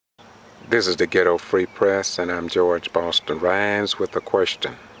This is the Ghetto Free Press, and I'm George Boston Rhymes with a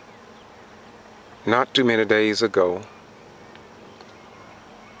question. Not too many days ago,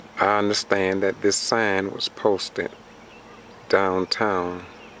 I understand that this sign was posted downtown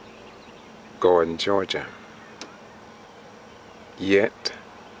Gordon, Georgia. Yet,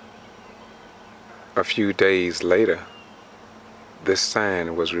 a few days later, this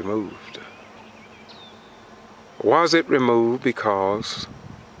sign was removed. Was it removed because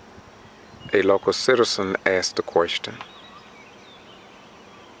a local citizen asked the question?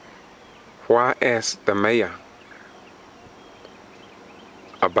 Why ask the mayor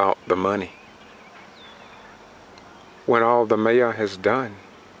about the money when all the mayor has done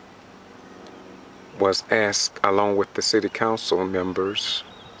was ask, along with the city council members,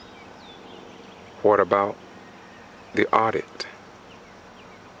 what about the audit?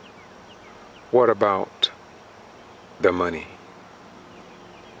 What about the money?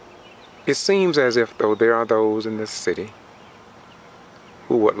 It seems as if though there are those in this city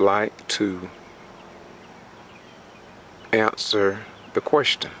who would like to answer the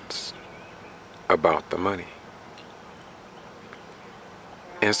questions about the money.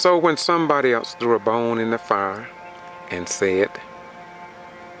 And so when somebody else threw a bone in the fire and said,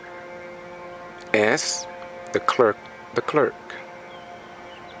 ask the clerk,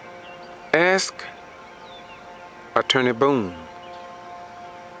 ask Attorney Boone,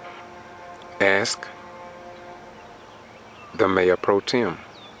 ask the Mayor Pro Tem,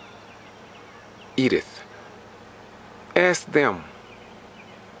 Edith, ask them,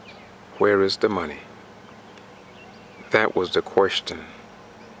 where is the money? That was the question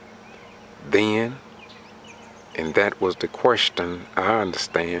then, and that was the question, I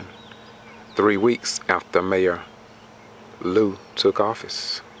understand, 3 weeks after Mayor Lou took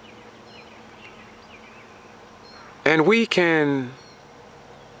office. And we can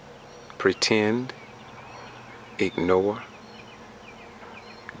pretend, ignore,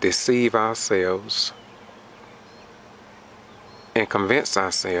 deceive ourselves, and convince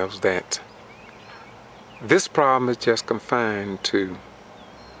ourselves that this problem is just confined to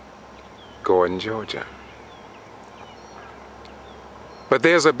Gordon, Georgia. But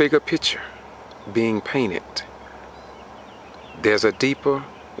there's a bigger picture being painted. There's a deeper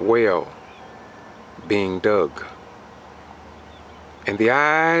well being dug. And the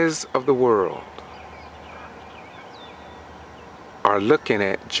eyes of the world are looking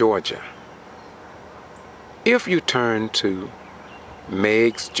at Georgia. If you turn to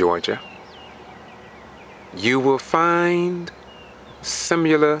Meg's, Georgia, you will find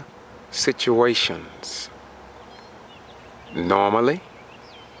similar situations. Normally,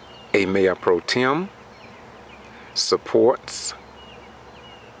 a Mayor Pro Tem supports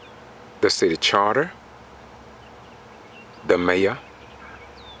the city charter, the mayor,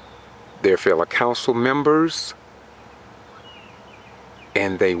 their fellow council members,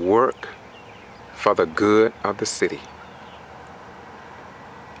 and they work for the good of the city.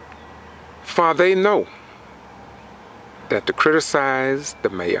 For they know that to criticize the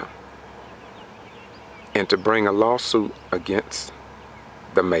mayor and to bring a lawsuit against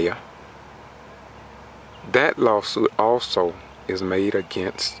the mayor, that lawsuit also is made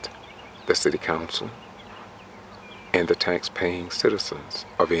against the city council and the tax-paying citizens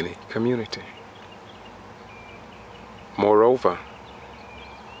of any community. Moreover,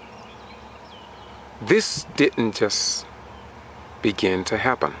 this didn't just begin to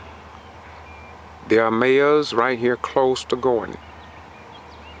happen. There are mayors right here close to Gordon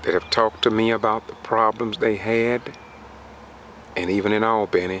that have talked to me about the problems they had, and even in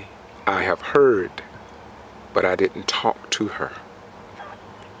Albany, I have heard, but I didn't talk to her,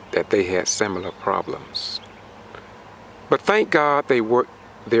 that they had similar problems. But thank God they worked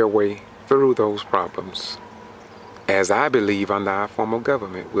their way through those problems, as I believe under our form of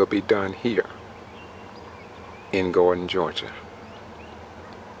government will be done here in Gordon, Georgia.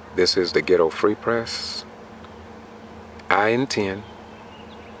 This is the Ghetto Free Press. I intend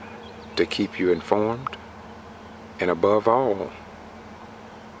to keep you informed, and above all,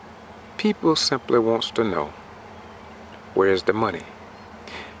 people simply wants to know, where's the money?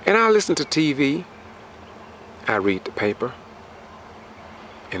 And I listen to TV, I read the paper,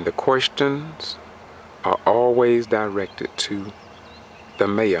 and the questions are always directed to the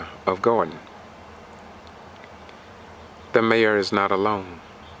mayor of Gordon. The mayor is not alone.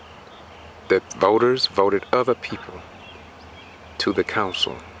 The voters voted other people to the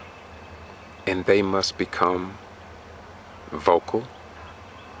council, and they must become vocal,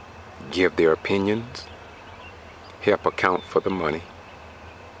 give their opinions, help account for the money.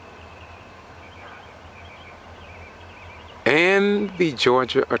 and the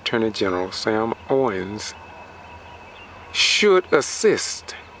Georgia Attorney General, Sam Owens, should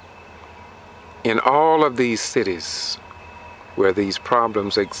assist in all of these cities where these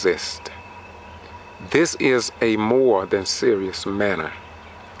problems exist. This is a more than serious matter.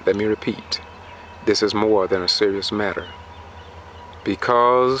 Let me repeat, this is more than a serious matter,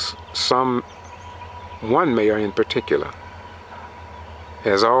 because one mayor in particular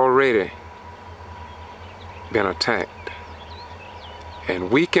has already been attacked,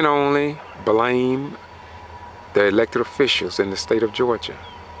 and we can only blame the elected officials in the state of Georgia.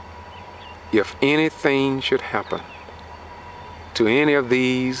 If anything should happen to any of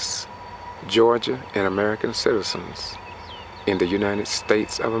these Georgia and American citizens in the United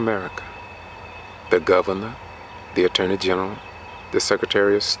States of America, the governor, the attorney general, the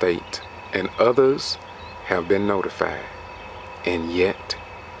secretary of state, and others have been notified. And yet,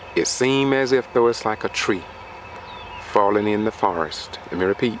 it seems as if though it's like a tree falling in the forest. Let me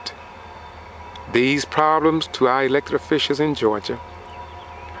repeat. These problems to our elected officials in Georgia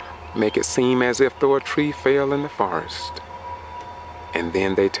make it seem as if though a tree fell in the forest. And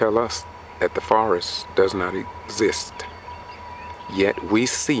then they tell us that the forest does not exist. Yet we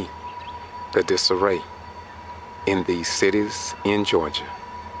see the disarray in these cities in Georgia,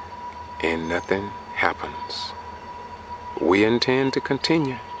 and nothing happens. We intend to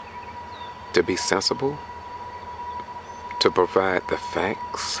continue to be sensible, to provide the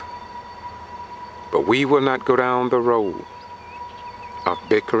facts, but we will not go down the road of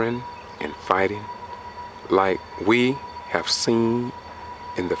bickering and fighting like we have seen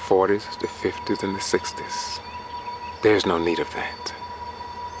in the 40s, the 50s, and the 60s. There's no need of that.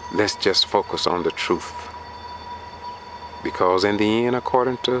 Let's just focus on the truth. Because in the end,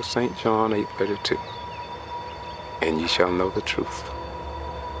 according to St. John 8:32, and ye shall know the truth,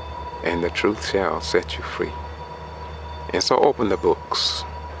 and the truth shall set you free. And so open the books.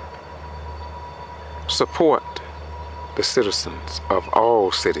 Support the citizens of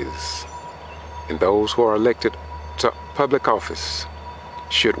all cities, and those who are elected to public office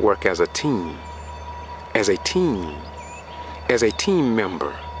should work as a team, as a team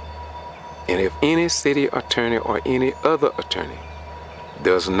member. And if any city attorney or any other attorney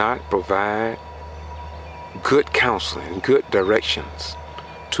does not provide good counseling, good directions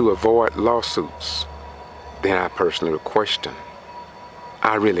to avoid lawsuits, then I personally question,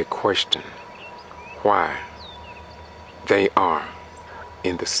 I really question why they are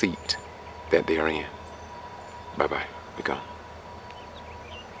in the seat that they are in. Bye-bye. We're gone.